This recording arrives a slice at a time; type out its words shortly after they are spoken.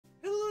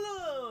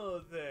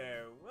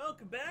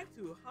back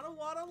to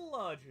Hanawata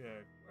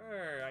Logic,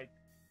 where I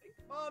think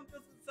Mom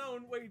doesn't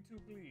sound way too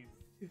pleased.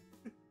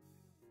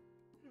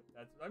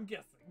 That's what I'm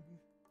guessing.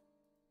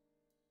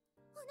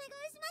 お願い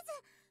します。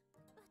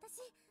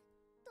私、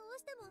どう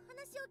しても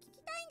話を聞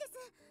きたいんです。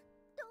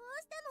どう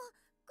しても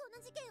こ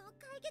の事件を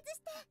解決し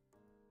て。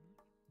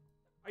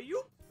Are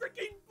you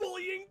freaking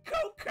bullying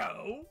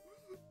Coco?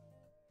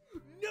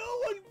 No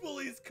one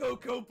bullies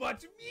Coco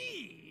but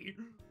me!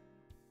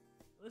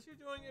 Unless you're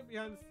doing it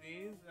behind the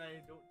scenes and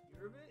I don't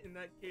hear of it, in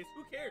that case,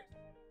 who cares?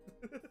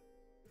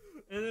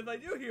 And if I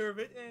do hear of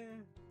it,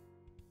 I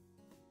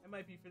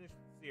might be finished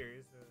with the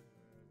series.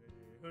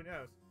 Who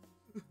knows?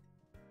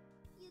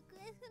 行方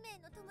不明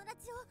の友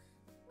達を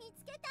見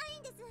つけたい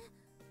んです。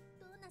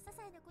どんな些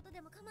細なこと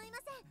でも構いま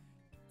せん。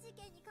事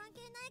件に関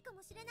係ないか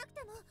もしれなく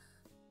てもお願い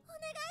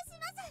し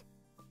ます。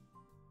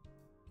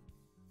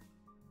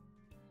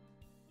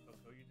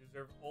 Coco, you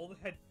deserve all the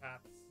head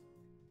pats.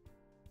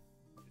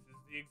 This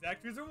is the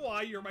exact reason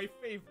why you're my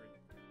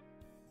favorite.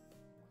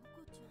 コ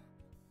コちゃん。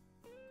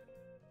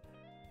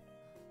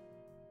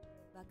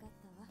わかっ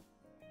たわ。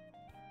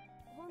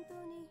本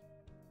当に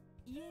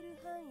言える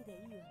範囲でい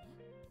いわね。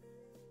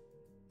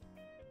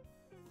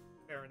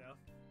Fair enough.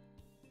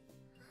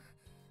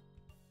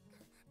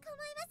 構い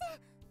ません。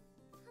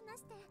話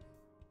して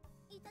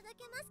いただ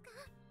けますか？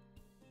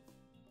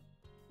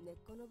根っ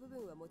この部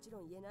分はもち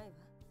ろん言えないわ。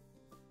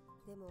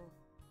でも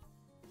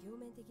表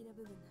面的な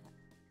部分なら、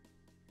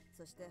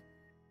そして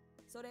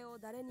それを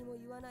誰にも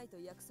言わないと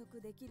約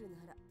束できる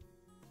なら。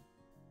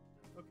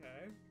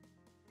 Okay.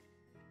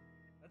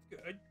 That's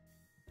good.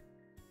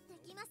 で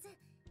きます。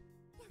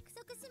約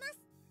束しま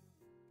す。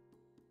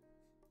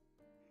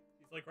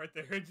 He's like right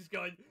there, just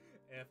going,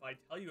 if I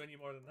tell you any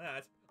more than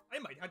that, I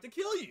might have to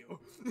kill you!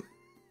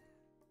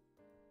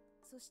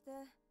 そして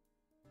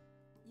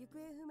行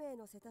方不明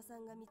の瀬田さ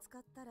んが見つか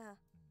ったら、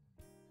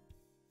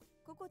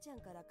ココちゃ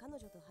んから彼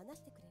女と話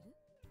してくれる？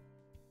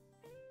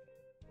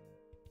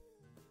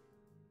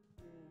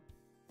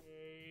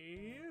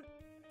 Okay.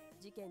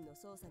 事件の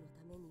捜査の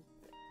ために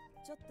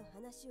ちょっと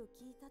話を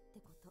聞いたって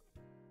こと。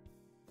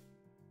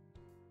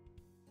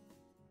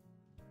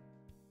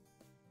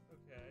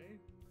 Okay.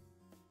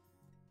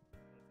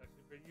 That's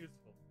actually pretty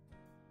useful.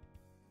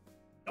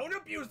 Don't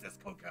abuse this,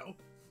 Coco! わ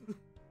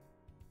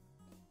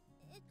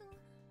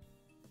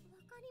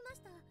かりま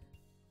した。ち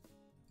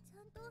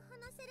ゃんと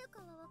話せる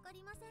かはわか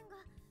りませんが、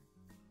頑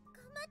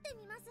張って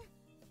みます。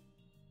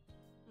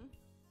うん、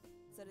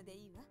それで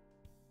いいわ。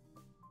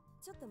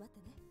ちょっと待っ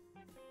てね。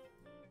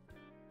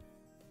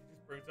 He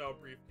just brings out a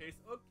briefcase.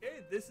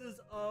 Okay, this is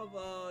of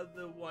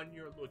the one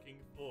you're looking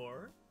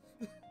for.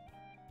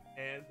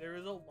 And there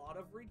is a lot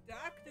of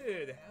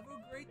redacted. Have a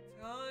great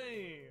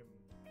time.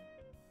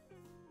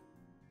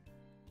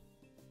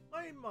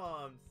 My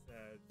mom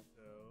said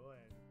so,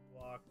 and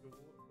walked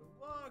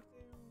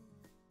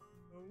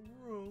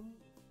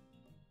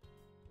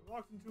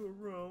into a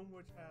room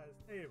which has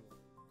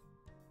tables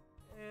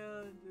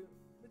and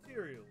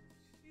materials.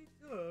 She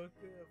took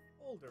a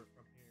folder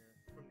from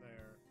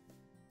there.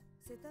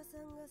 瀬田さ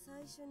んが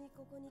最初に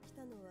ここに来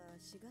たのは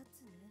4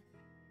月ね。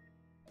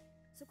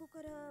そこ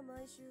から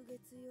毎週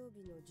月曜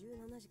日の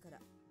17時から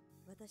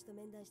私と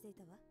面談してい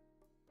たわ。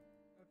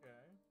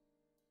 Okay.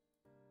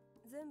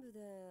 全部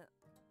で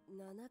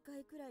7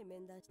回くらい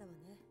面談したわ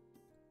ね。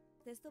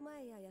テスト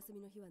前や休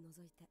みの日は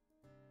除いて。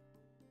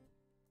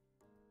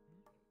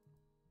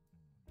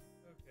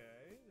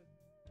 Okay. That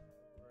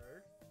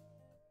works.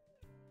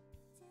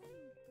 全部で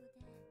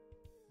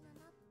7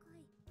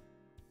回。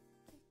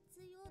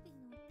月曜日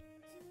の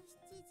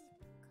17時か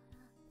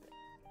ら。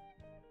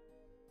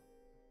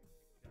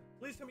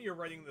 Please tell me you're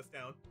writing this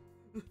down.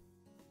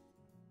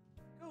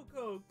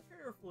 Coco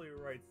carefully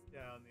writes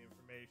down the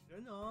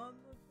information on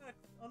the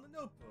text on the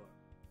notebook.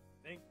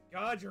 Thank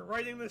God you're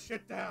writing this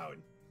shit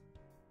down.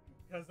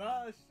 Cause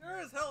sure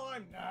as hell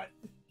I'm not.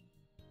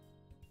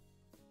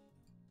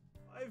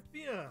 5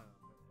 p.m.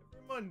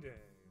 every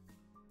Monday.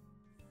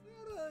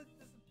 Santa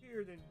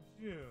disappeared in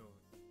June.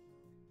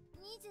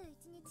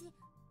 21日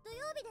土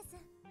曜日です。調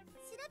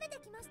べて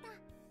きました。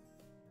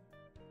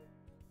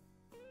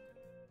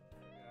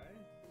 Okay.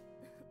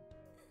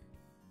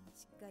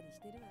 しっかり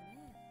してるわ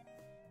ね。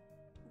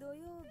土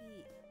曜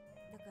日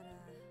だから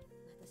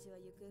私は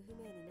行方不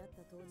明になっ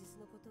た当日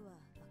のことはわ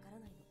から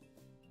ないの。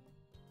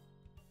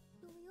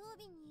土曜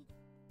日に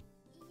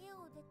家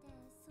を出て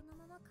その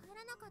まま帰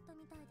らなかった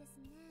みたいです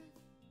ね。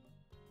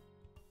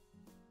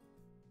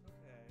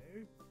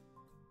 Okay.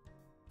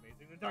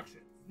 Amazing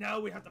deductions. Now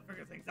we have to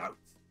figure things out.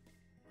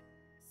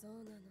 そ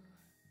うなの。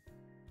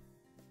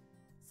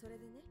それ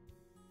でね、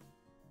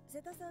瀬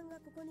田さんが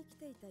ここに来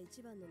ていた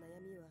一番の悩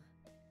みは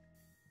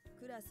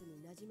クラスに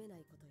馴染めな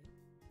いことよ。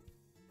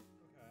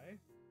 Okay.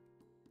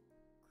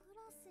 ク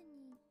ラス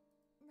に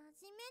馴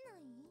染めな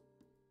い？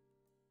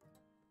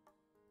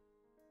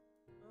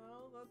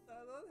 Well, that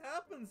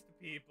happens to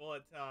people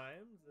at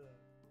times.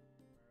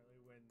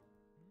 Primarily when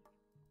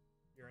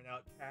you're an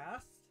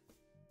outcast.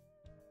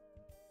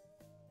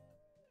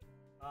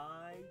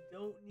 I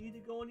don't need to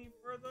go any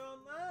further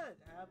on that.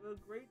 Have a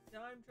great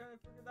time trying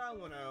to figure that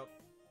one out.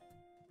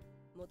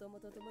 もとも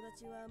と友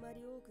達はあま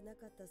り多くな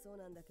かったそう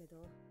なんだけど、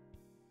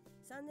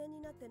3年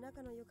になって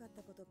仲の良かっ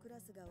た子とク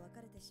ラスが分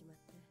かれてしまっ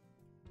て。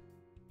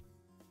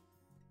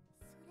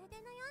それで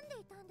悩んで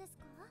いたんです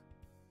か？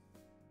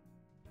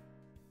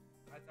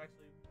 That's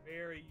actually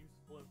very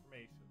useful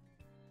information.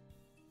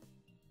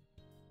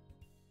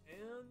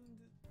 And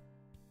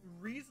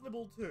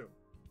reasonable too.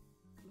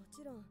 も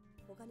ちろん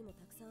他にも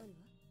たくさんあるわ。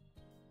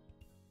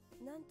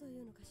なんとい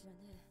うのかしらね。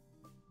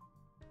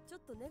ちょ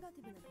っとネガ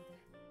ティブな子で、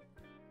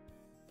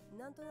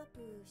なんとな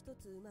く一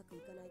つうまくい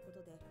かないこ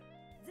とで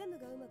全部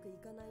がうまくい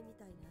かないみ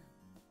たいな、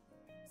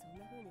そん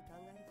な風に考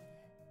える子で。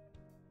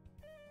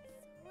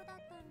そうだ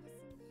ったんで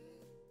すね。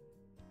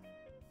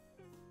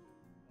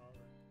Well,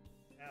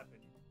 it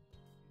happened. You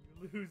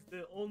lose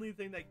the only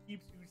thing that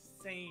keeps you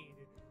sane,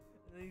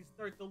 and then you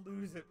start to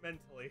lose it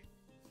mentally.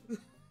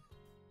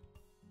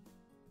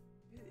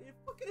 It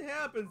fucking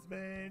happens,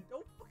 man.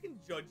 Don't fucking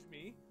judge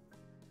me.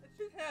 That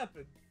shit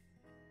happens.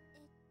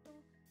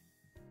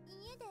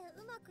 家で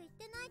うまくいっ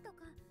てないと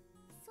か、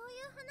そうい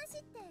う話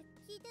って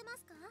聞いてま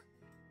すか？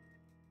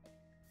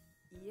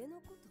家の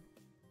こと？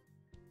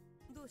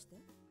どうして？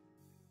 It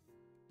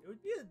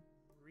would be a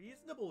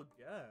reasonable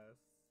guess.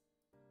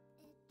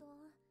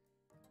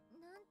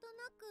 なんと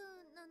なく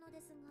なの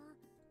ですが、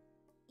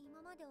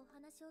今までお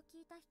話を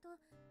聞いた人、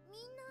みん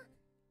な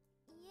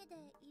家で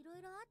いろ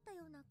いろあった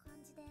ような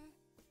感じで。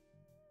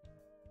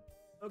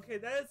Okay,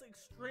 that is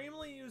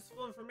extremely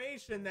useful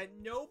information that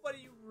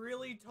nobody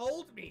really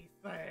told me,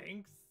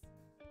 thanks.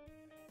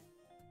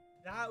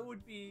 That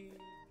would be...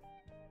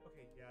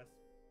 Okay, yes.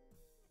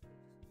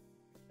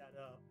 Pick that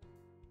up.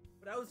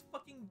 But I was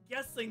fucking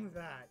guessing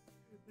that.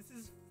 This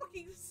is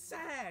fucking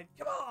sad.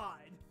 Come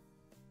on!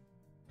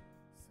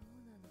 そう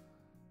なの。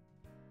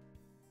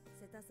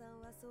瀬田さん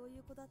はそうい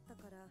う子だった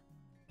から、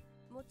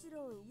もち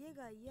ろん家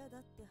が嫌だ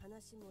って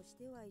話もし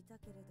てはいた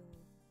けれど。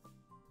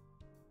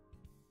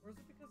Or is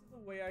it because of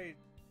the way I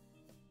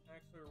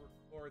actually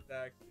record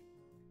that actually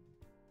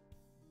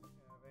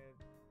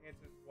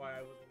answers why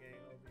I wasn't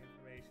getting all the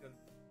information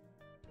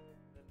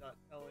and not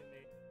telling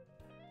me?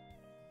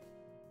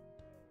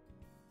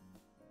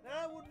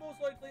 That would most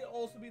likely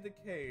also be the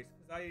case,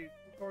 because I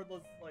record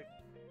those like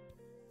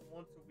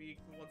once a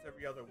week to once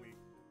every other week.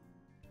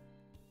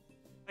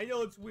 I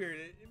know it's weird.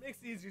 It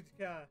makes it easier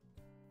to kind of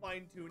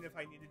fine-tune if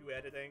I need to do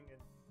editing and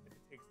if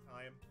it takes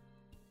time.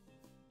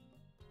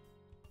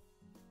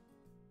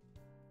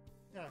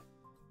 Huh.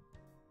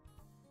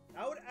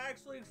 That would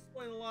actually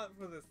explain a lot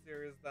for this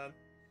series then.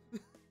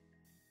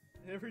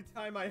 Every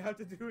time I have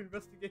to do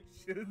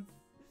investigations.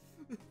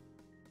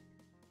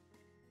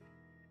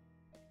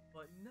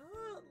 But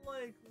not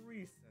like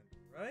recent,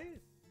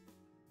 right?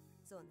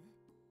 そうね。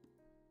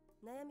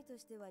悩みと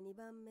しては2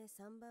番目、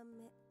3番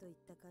目といっ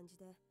た感じ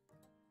で、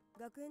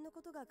学園の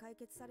ことが解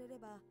決されれ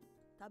ば、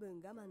多分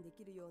我慢で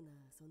きるような、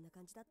そんな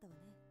感じだったわね。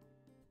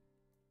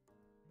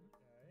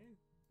Okay.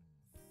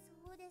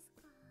 そうです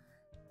か。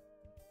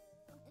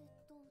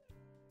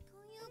と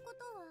いうこ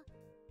とは、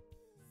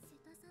瀬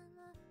田さん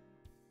は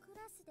ク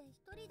ラスで一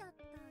人だっ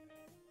たって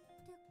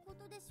こ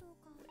とでしょう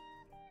か？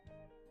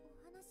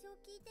お話を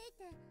聞いてい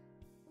て、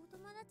お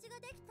友達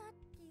ができたっ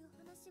ていう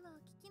話は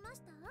聞きま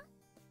した？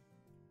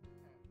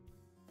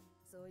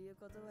そういう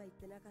ことは言っ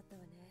てなかった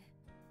わね。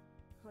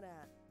ほ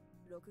ら、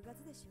6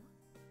月でしょ。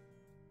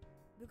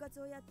部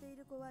活をやってい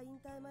る子は引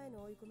退前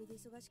の追い込みで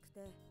忙しく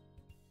て、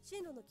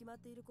進路の決まっ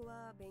ている子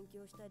は勉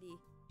強したり、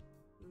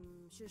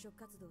就職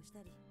活動し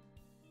たり。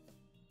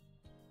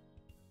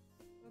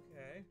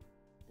Okay.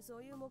 そ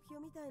ういう目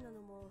標みたいな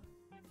のも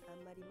あ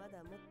んまりま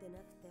だ持ってな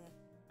くて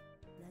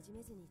馴染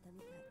めずにいたみ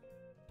たい。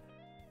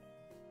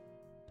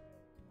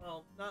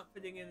Well, not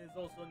fitting in is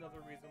also another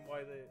reason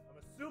why they... I'm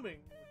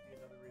assuming would be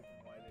another reason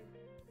why they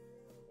went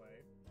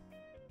away.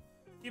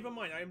 Keep in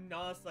mind, I am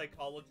not a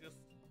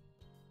psychologist.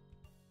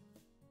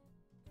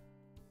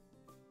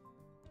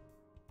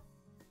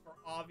 For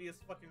obvious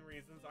fucking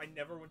reasons, I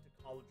never went to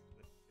college for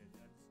this shit.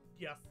 I'm just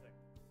guessing.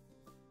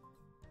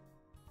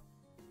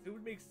 It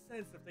would make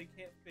sense if they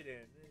can't fit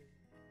in.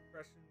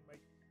 Depression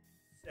might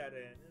set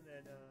in, and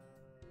then,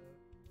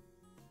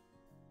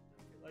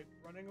 like,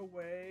 running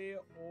away,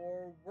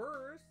 or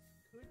worse,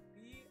 could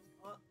be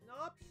an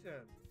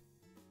option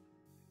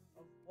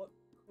of what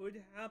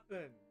could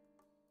happen.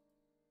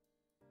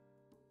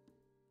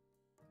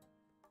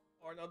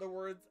 Or in other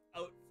words,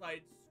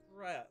 outside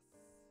stress.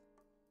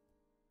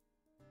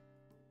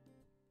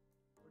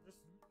 Or just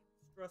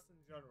stress in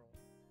general.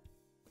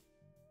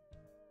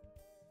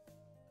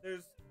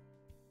 There's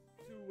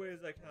two ways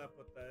I kind of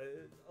put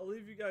that. I'll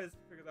leave you guys to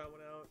figure that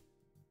one out.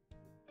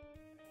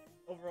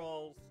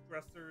 Overall,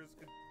 stressors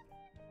could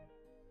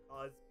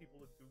cause people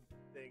to do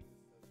things.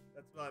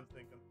 That's what I'm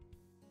thinking.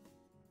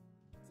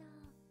 じゃあ、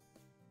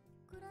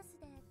クラス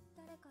で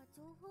誰か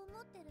情報を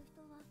持ってる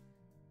人は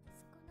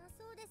少な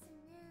そうです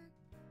ね。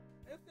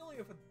I have a feeling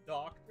if a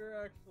doctor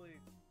actually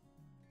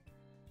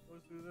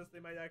goes through this, they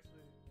might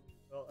actually,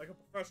 well, like a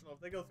professional, if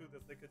they go through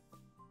this, they could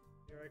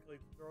theoretically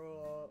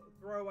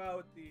throw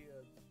out the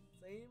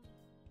same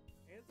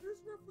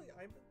answers roughly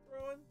I've been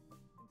throwing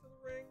into the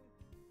ring.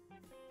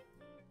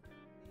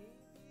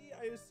 Maybe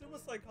I assume a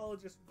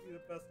psychologist would be the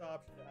best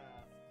option to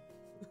ask.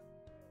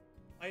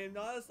 I am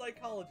not a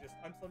psychologist.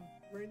 I'm some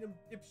random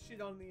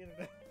dipshit on the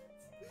internet.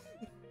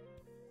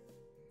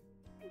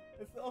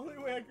 That's the only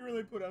way I can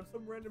really put it. I'm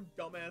some random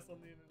dumbass on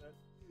the internet.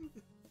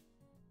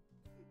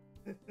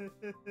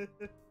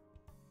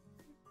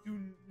 Do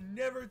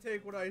never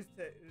take what I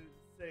say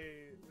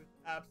with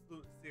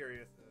absolute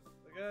seriousness,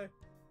 okay?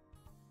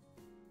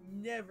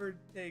 Never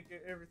take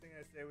everything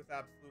I say with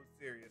absolute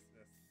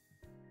seriousness.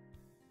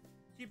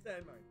 Keep that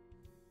in mind.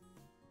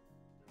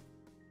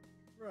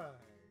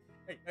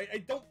 Right.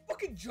 Hey, don't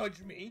fucking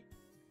judge me,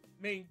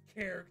 main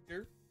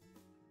character.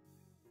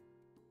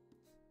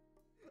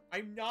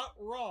 I'm not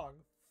wrong.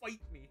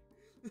 Fight me.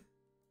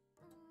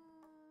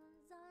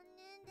 残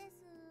念です。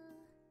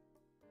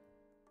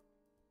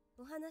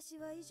お話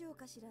は以上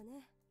かしら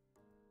ね。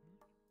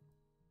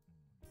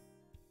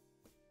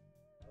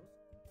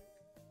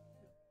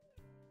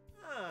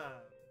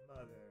Ah,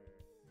 Mother.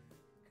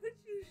 Could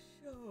you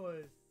show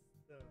us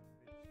the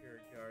mature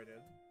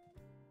garden?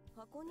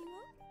 箱庭？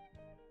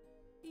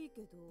いい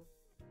けど。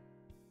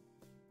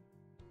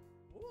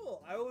Cool.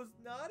 I was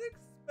not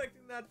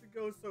expecting that to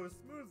go so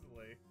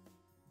smoothly.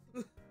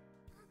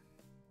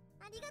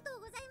 ありがとう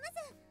ございま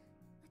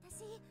す。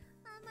私、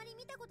あんまり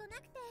見たことな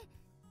くて、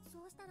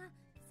そうしたら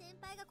先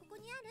輩がここ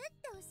にあるっ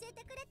て教え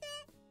てくれて。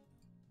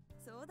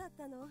そうだっ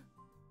たの。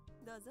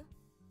どうぞ、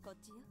こっ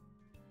ちよ。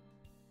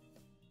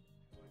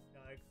I was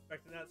not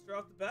expecting that straight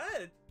off the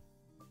bed.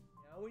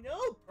 Now we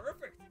know.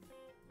 Perfect.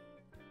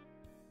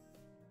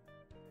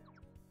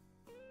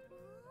 おー、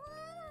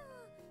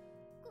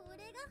こ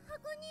れが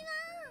箱庭。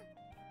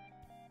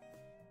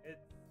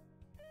It's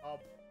a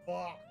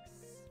box.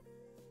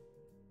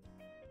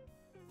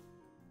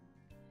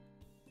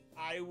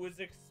 I was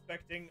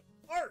expecting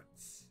art.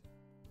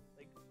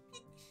 Like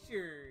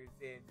pictures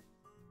and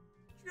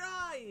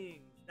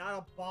drawings, not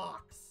a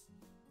box.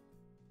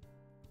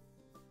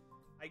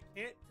 I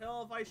can't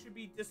tell if I should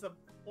be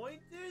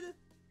disappointed,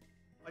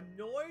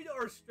 annoyed,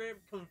 or straight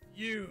up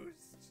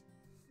confused.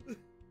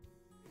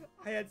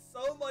 I had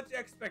so much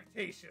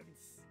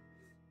expectations.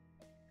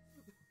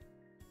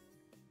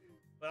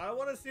 But I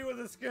want to see where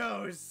this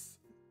goes.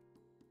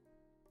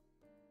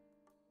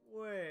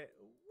 Wait,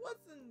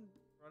 what's in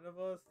front of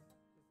us?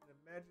 It's an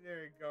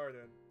imaginary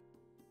garden.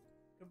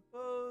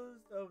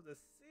 Composed of the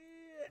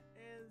sea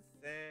and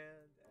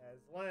sand as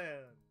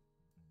land.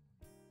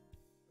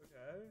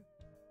 Okay.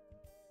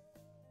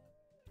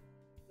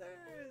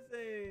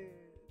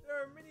 There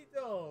are many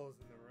dolls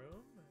in the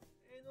room,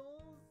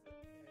 animals,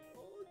 and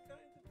all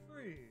kinds of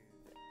trees.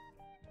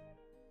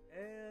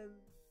 And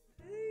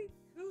they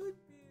could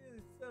be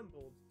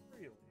assembled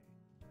freely.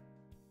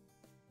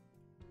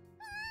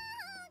 あ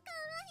ー、か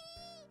わ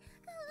いい。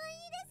かわい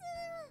いです。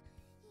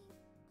いっ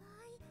ぱ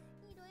い、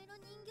いろいろ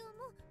人形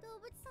も動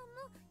物さん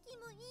も木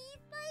もい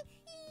っぱい、い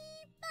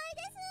っぱい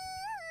です。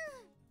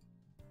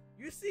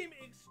You seem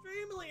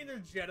extremely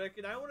energetic,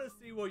 and I want to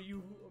see what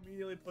you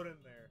immediately put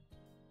in there.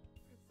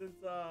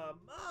 Since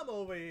Mom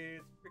over here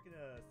is freaking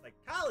a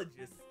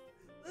psychologist,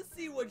 let's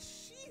see what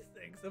she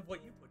thinks of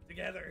what you put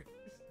together.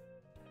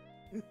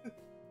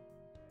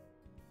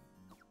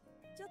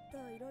 ちょっと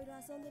いろいろ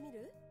遊んでみ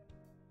る？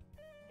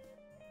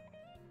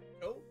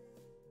 Go.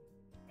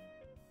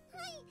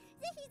 はい、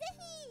ぜひぜ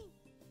ひ。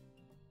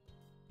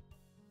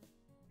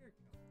 Here it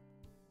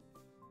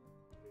goes.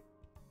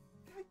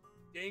 God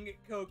dang it,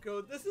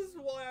 Coco. This is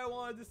why I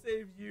wanted to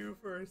save you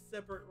for a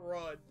separate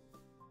run.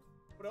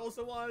 But I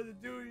also wanted to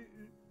do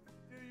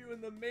you in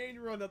the main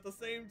run at the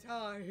same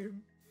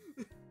time.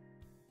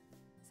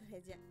 そ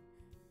れじゃ、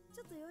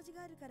ちょっと用事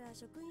があるから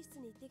職員室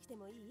に行ってきて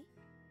もいい？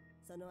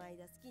その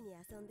間好きに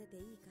遊んでてい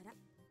いから。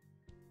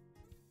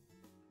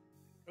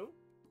Oh? はい、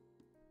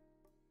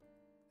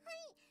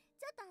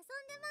ちょっと遊ん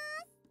でま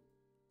す。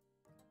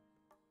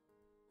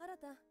新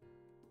た、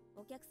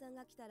お客さん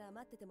が来たら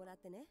待っててもらっ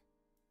てね。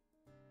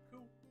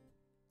Cool.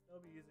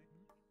 That'll be easy.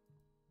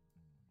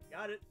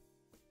 Got it.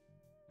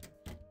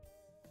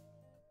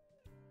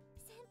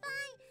 先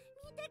輩、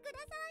見てくだ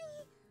さ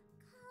い。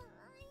かわ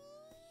いい。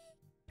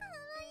かわ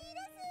いいで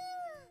す。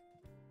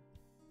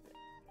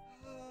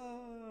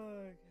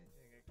 Oh, God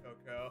dang it,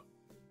 Coco.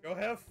 Go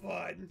have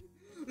fun.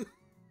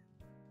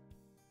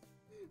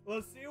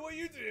 Let's see what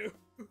you do.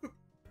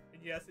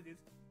 And yes, it is.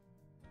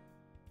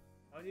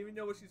 I don't even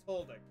know what she's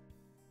holding. I'm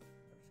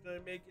just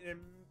gonna make it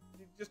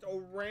just a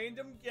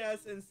random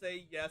guess and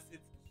say yes,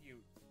 it's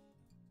cute.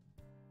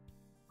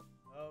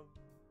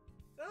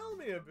 Tell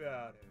me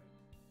about it.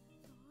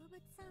 動物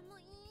さんも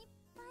いっ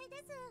ぱいで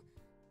す。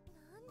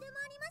何でも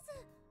あります。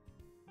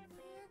こ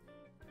れ、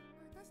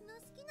私の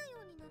好きなよ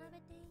うに並べ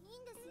ていい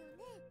んですよ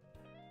ね。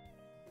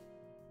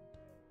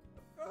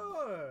Of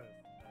course.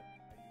 That's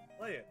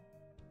how you play it.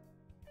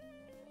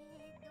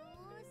 ど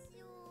うし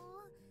よ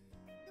う。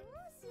ど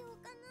うしよう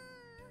かな。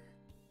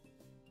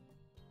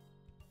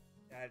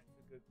That's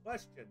a good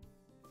question.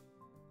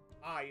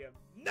 I am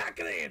not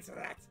gonna answer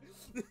that!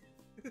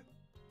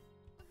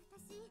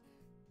 私、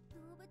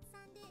動物さ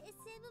んで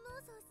SM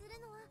妄想する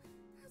のは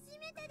初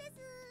めてです。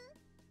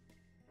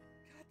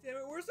 God damn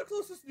it, where's the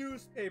closest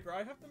newspaper?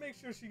 I have to make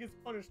sure she gets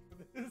punished for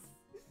this.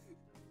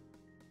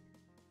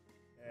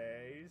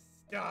 Hey,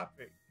 stop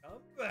it.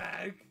 Come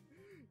back.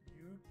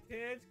 You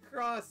can't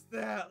cross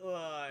that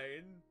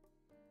line.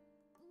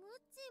 無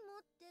知持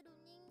ってる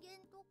人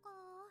間とか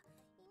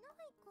いな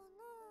いか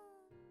な。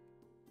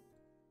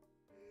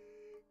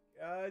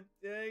 God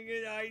dang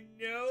it, I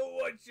know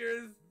what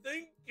you're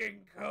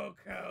thinking,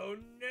 Coco.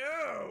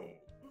 No!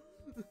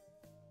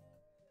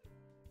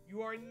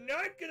 You are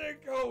not gonna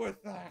go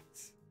with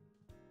that!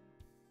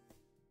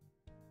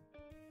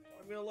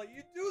 I'm gonna let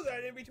you do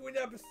that in between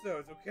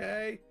episodes,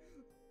 okay?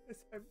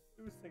 Because I'm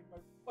losing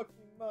my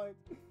fucking mind.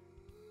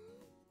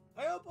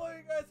 I hope all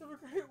you guys have a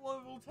great,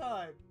 wonderful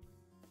time.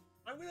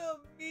 I'm gonna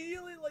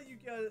immediately let you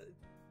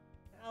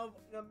have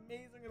an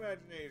amazing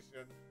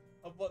imagination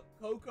of what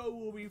Coco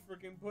will be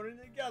freaking putting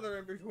together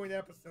in between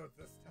episodes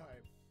this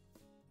time.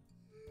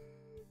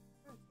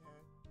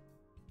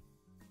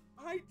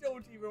 I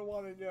don't even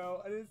want to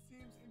know, and it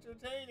seems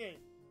entertaining.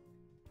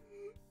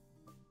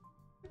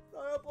 So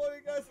I hope all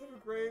you guys have a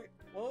great,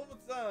 wonderful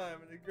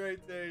time and a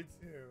great day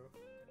too.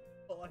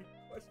 While I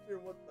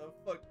question what the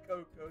fuck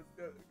Coco's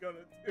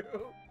gonna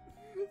do.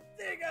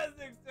 See you guys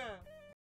next time.